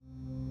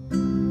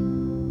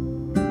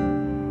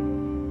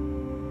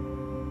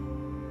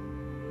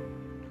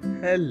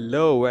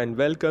Hello and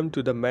welcome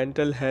to the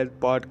Mental Health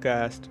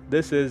Podcast.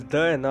 This is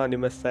the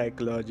Anonymous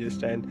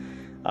Psychologist, and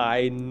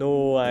I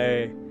know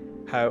I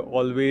have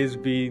always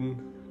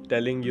been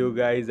telling you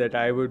guys that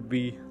I would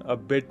be a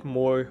bit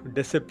more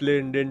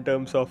disciplined in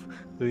terms of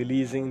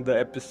releasing the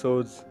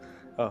episodes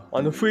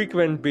on a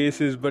frequent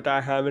basis, but I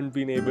haven't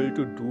been able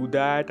to do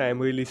that. I'm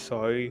really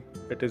sorry.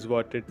 It is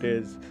what it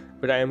is.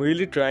 But I am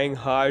really trying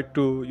hard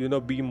to,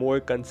 be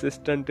more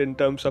consistent in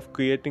terms of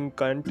creating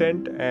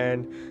content,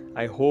 and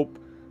I hope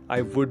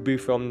I would be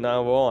from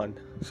now on.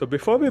 So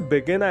before we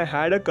begin, I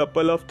had a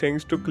couple of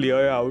things to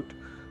clear out.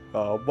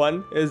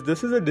 One is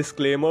this is a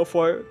disclaimer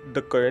for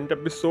the current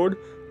episode,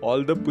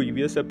 all the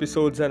previous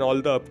episodes and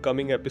all the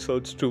upcoming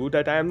episodes too,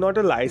 that I am not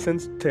a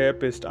licensed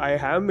therapist. I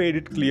have made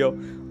it clear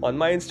on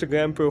my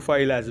Instagram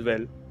profile as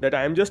well that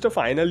I am just a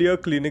final year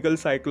clinical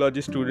psychology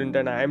student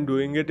and I am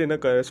doing it in a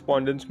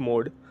correspondence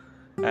mode.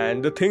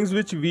 And the things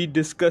which we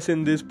discuss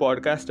in these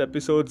podcast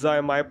episodes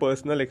are my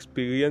personal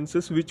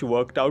experiences which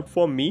worked out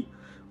for me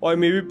or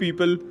maybe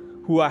people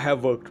who I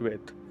have worked with.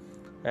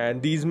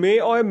 And these may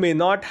or may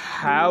not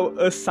have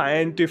a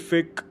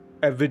scientific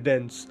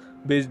evidence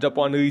based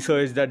upon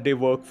research that they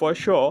work for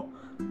sure.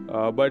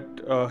 But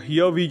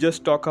here we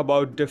just talk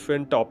about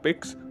different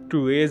topics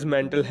to raise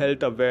mental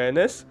health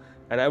awareness.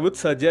 And I would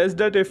suggest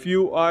that if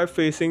you are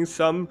facing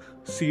some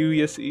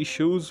serious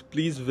issues,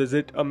 please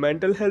visit a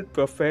mental health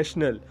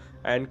professional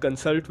and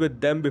consult with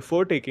them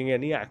before taking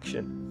any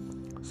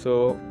action.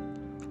 So,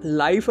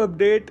 life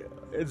update.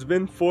 It's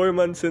been 4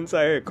 months since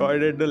I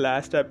recorded the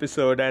last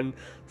episode and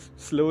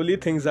slowly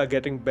things are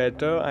getting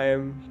better. I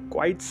am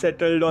quite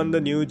settled on the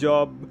new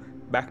job,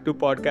 back to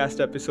podcast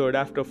episode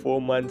after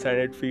 4 months, and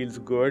it feels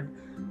good.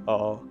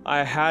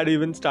 I had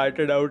even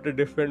started out a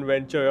different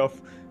venture of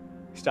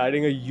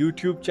starting a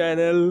YouTube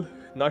channel,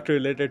 not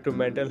related to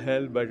mental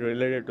health but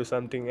related to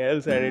something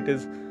else, and it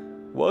is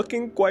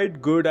working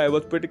quite good. I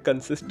was pretty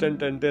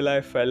consistent until I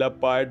fell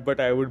apart,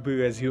 but I would be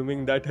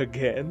resuming that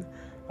again.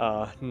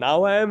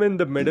 Now I am in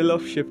the middle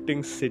of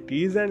shifting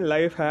cities and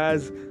life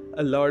has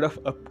a lot of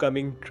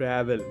upcoming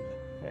travel,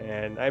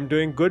 and I'm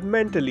doing good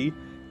mentally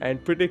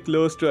and pretty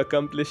close to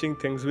accomplishing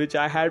things which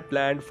I had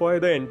planned for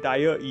the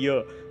entire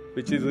year,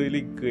 which is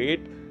really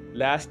great.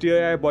 Last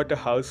year I bought a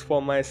house for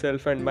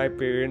myself and my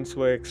parents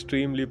were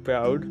extremely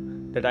proud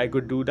that I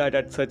could do that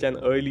at such an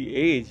early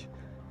age.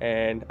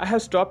 And I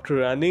have stopped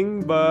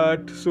running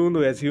but soon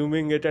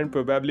resuming it, and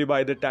probably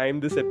by the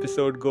time this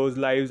episode goes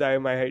live I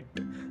might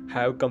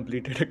have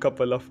completed a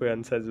couple of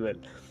runs as well.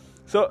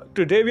 So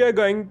today we are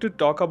going to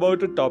talk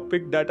about a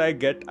topic that I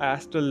get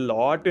asked a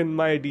lot in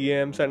my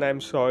DMs, and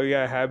I'm sorry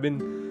I have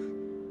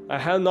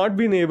not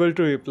been able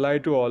to reply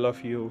to all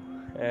of you,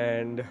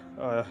 and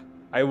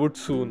I would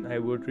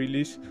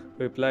really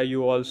reply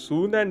you all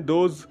soon. And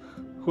those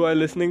who are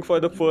listening for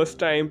the first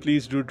time,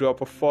 please do drop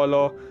a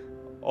follow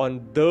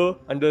on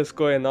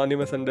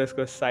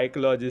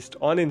the_anonymous_psychologist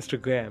on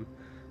Instagram.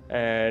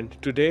 And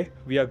today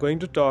we are going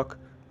to talk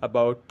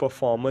about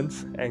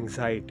performance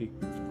anxiety.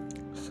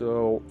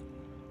 So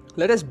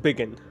let us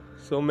begin.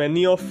 So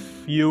many of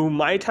you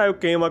might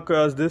have came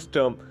across this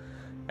term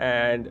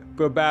and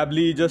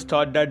probably just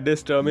thought that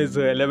this term is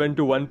relevant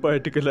to one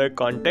particular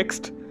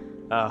context.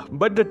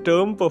 But the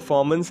term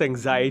performance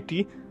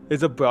anxiety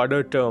is a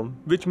broader term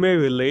which may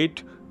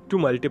relate to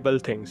multiple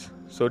things.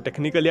 So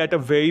technically at a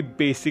very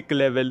basic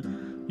level,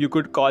 you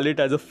could call it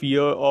as a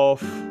fear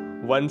of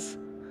one's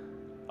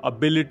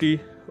ability,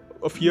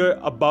 a fear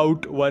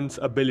about one's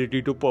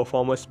ability to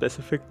perform a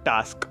specific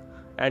task,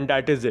 and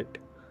that is it.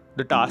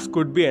 The task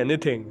could be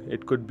anything.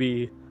 It could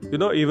be,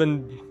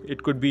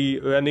 it could be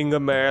running a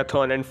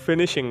marathon and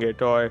finishing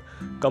it, or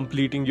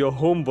completing your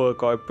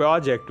homework or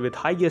project with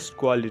highest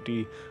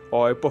quality,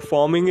 or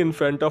performing in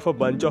front of a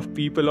bunch of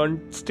people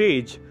on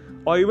stage,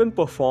 or even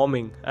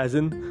performing as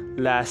in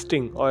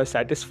lasting or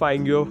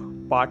satisfying your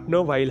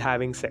partner while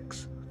having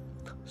sex.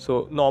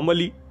 So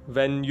normally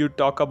when you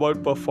talk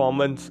about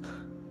performance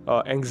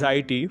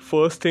anxiety,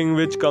 first thing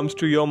which comes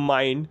to your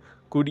mind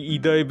could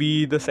either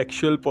be the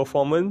sexual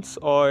performance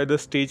or the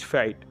stage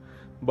fright,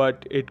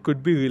 but it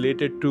could be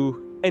related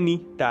to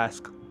any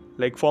task.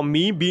 Like for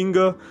me, being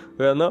a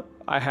runner,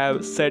 I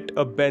have set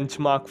a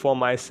benchmark for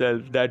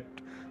myself that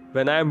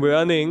when I'm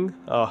running,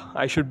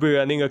 I should be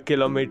running a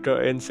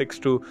kilometer in 6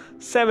 to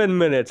 7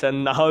 minutes.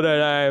 And now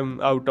that I'm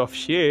out of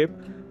shape,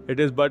 it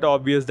is but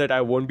obvious that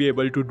I won't be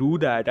able to do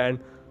that. And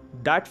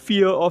that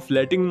fear of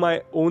letting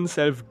my own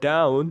self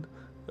down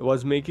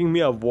was making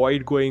me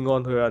avoid going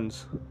on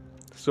runs.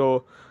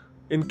 So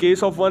in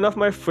case of one of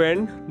my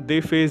friend,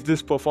 they face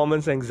this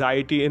performance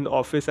anxiety in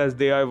office as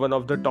they are one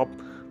of the top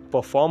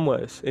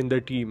performers in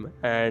the team,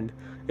 and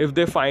if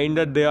they find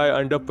that they are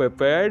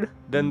underprepared,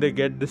 then they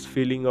get this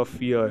feeling of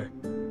fear.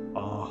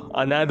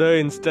 Another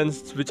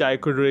instance which I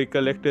could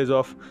recollect is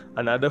of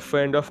another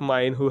friend of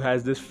mine who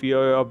has this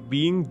fear of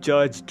being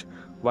judged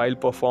while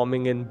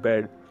performing in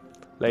bed.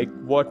 Like,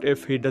 what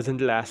if he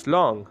doesn't last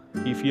long?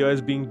 He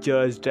fears being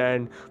judged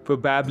and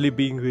probably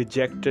being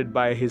rejected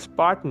by his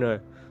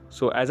partner.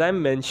 So as I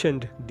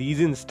mentioned these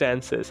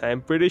instances, I'm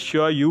pretty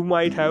sure you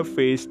might have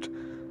faced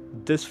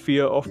this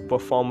fear of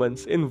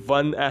performance in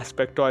one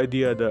aspect or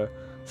the other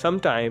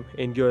sometime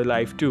in your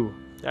life too.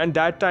 And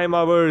that time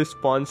our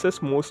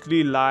responses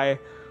mostly lie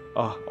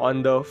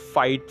on the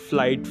fight,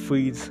 flight,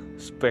 freeze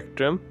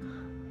spectrum,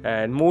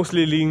 and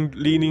mostly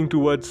leaning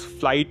towards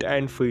flight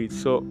and freeze.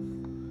 So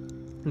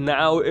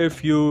now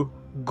if you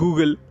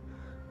Google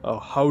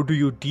how do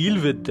you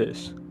deal with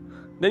this,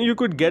 then you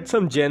could get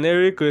some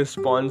generic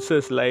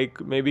responses,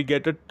 like maybe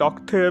get a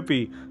talk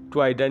therapy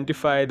to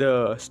identify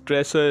the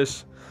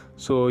stressors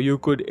so you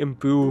could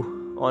improve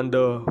on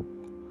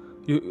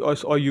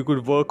or you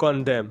could work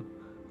on them.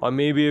 Or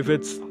maybe if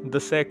it's the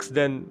sex,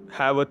 then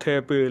have a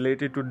therapy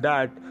related to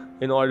that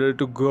in order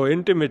to grow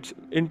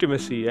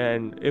intimacy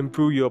and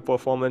improve your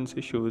performance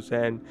issues.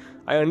 And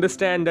I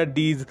understand that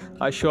these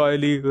are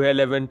surely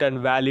relevant and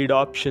valid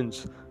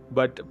options,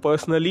 but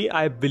personally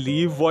I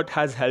believe what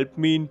has helped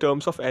me in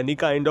terms of any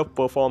kind of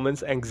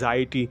performance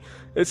anxiety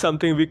is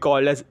something we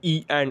call as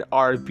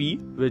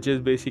ENRP, which is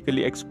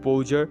basically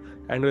exposure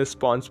and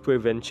response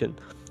prevention.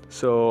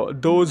 So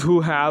those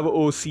who have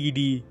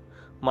OCD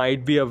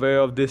might be aware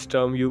of this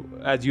term.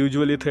 As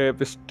usually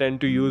therapists tend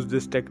to use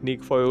this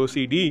technique for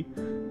OCD,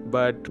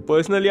 but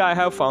personally I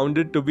have found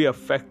it to be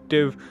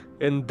effective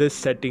in this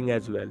setting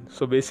as well.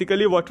 So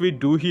basically what we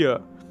do here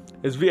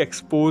is we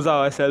expose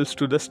ourselves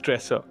to the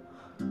stressor.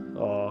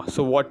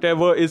 So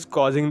whatever is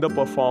causing the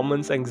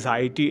performance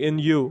anxiety in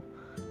you,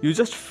 you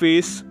just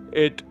face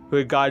it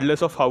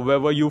regardless of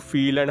however you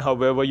feel and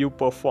however you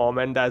perform,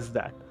 and that's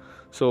that.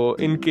 So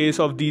in case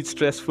of these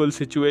stressful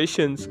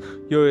situations,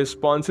 your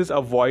response is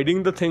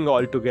avoiding the thing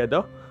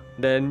altogether.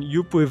 Then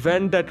you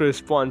prevent that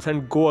response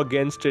and go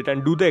against it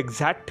and do the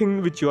exact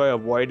thing which you are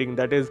avoiding.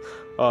 That is,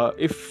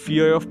 if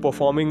fear of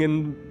performing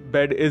in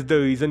bed is the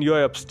reason you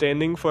are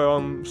abstaining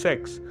from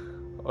sex,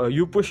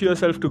 you push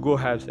yourself to go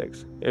have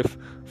sex. If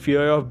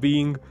fear of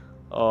being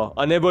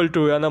unable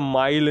to run a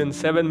mile in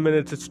 7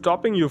 minutes is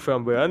stopping you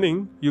from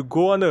running, you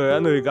go on a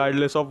run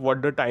regardless of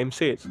what the time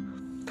says.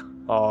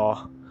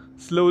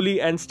 Slowly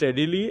and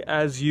steadily,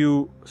 as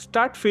you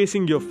start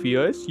facing your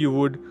fears, you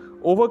would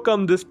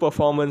overcome this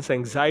performance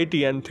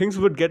anxiety and things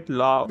would get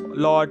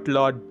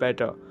lot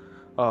better.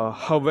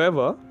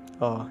 However,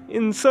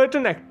 in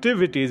certain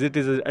activities, it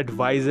is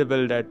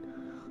advisable that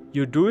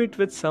you do it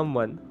with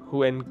someone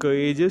who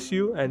encourages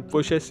you and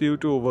pushes you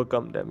to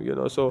overcome them.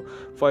 So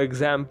for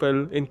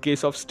example, in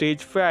case of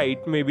stage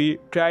fright, maybe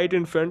try it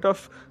in front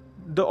of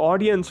the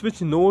audience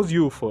which knows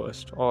you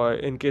first. Or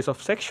in case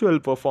of sexual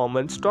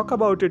performance, talk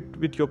about it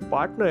with your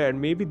partner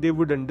and maybe they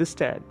would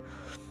understand.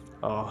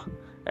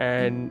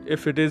 And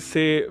if it is,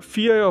 say,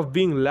 fear of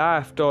being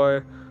laughed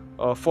or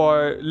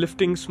for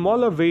lifting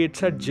smaller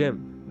weights at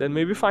gym, then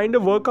maybe find a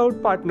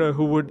workout partner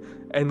who would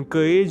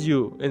encourage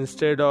you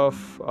instead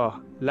of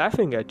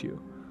laughing at you.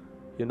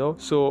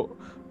 So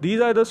these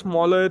are the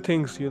smaller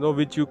things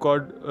which you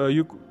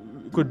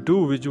could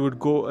do, which would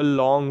go a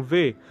long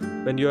way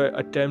when you are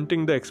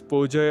attempting the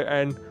exposure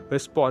and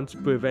response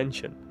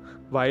prevention.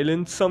 While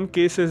in some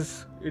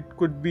cases it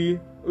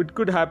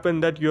could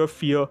happen that your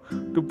fear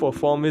to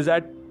perform is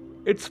at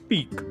its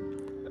peak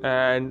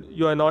and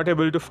you are not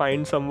able to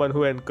find someone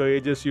who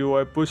encourages you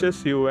or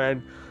pushes you,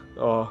 and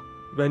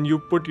when you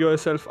put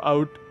yourself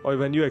out or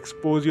when you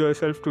expose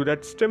yourself to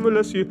that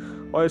stimulus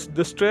or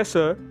the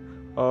stressor,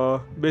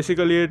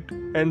 basically it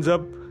ends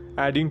up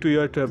adding to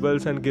your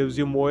troubles and gives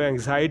you more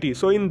anxiety.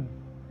 So in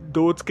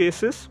those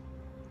cases,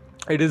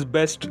 it is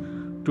best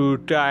to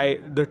try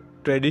the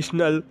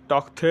traditional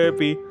talk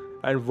therapy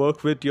and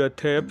work with your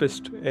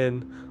therapist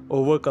in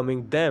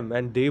overcoming them,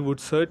 and they would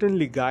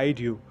certainly guide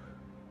you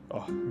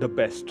the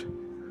best.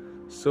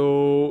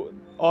 So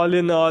all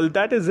in all,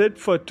 that is it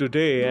for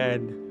today,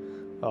 and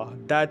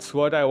that's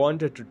what I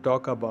wanted to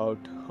talk about.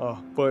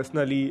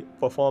 Personally,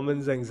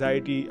 performance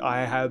anxiety,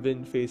 I have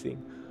been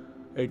facing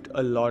it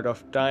a lot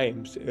of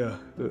times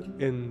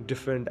in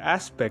different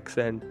aspects,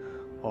 and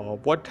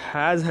what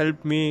has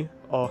helped me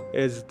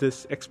is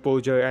this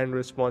exposure and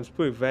response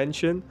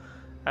prevention,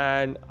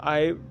 and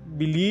I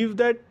believe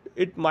that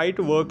it might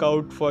work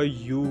out for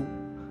you,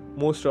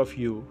 most of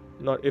you,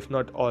 if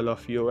not all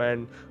of you.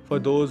 And for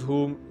those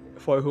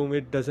for whom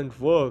it doesn't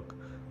work,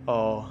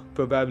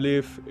 probably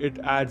if it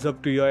adds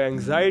up to your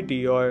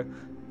anxiety or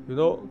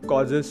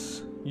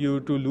causes you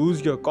to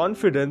lose your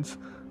confidence,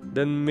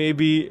 then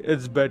maybe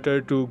it's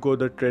better to go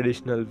the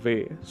traditional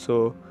way.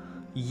 So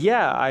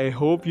yeah, I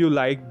hope you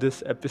liked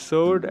this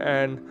episode,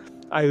 and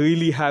I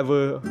really have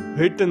a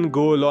written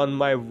goal on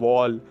my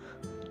wall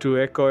to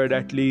record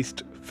at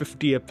least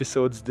 50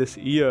 episodes this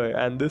year,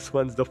 and this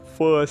one's the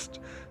first.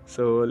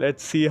 So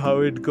let's see how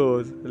it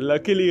goes.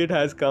 Luckily, it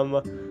has come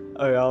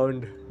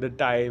around the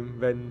time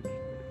when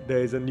there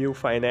is a new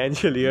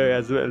financial year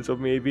as well, so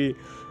maybe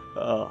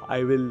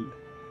I will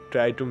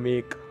try to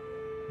make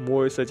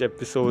more such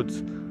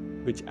episodes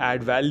which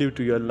add value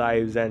to your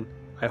lives, and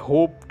I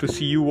hope to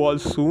see you all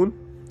soon.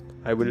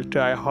 I will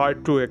try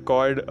hard to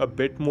record a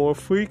bit more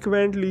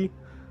frequently,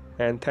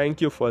 And thank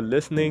you for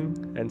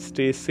listening, and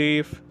stay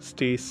safe,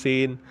 stay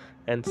sane,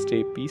 and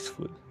stay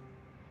peaceful.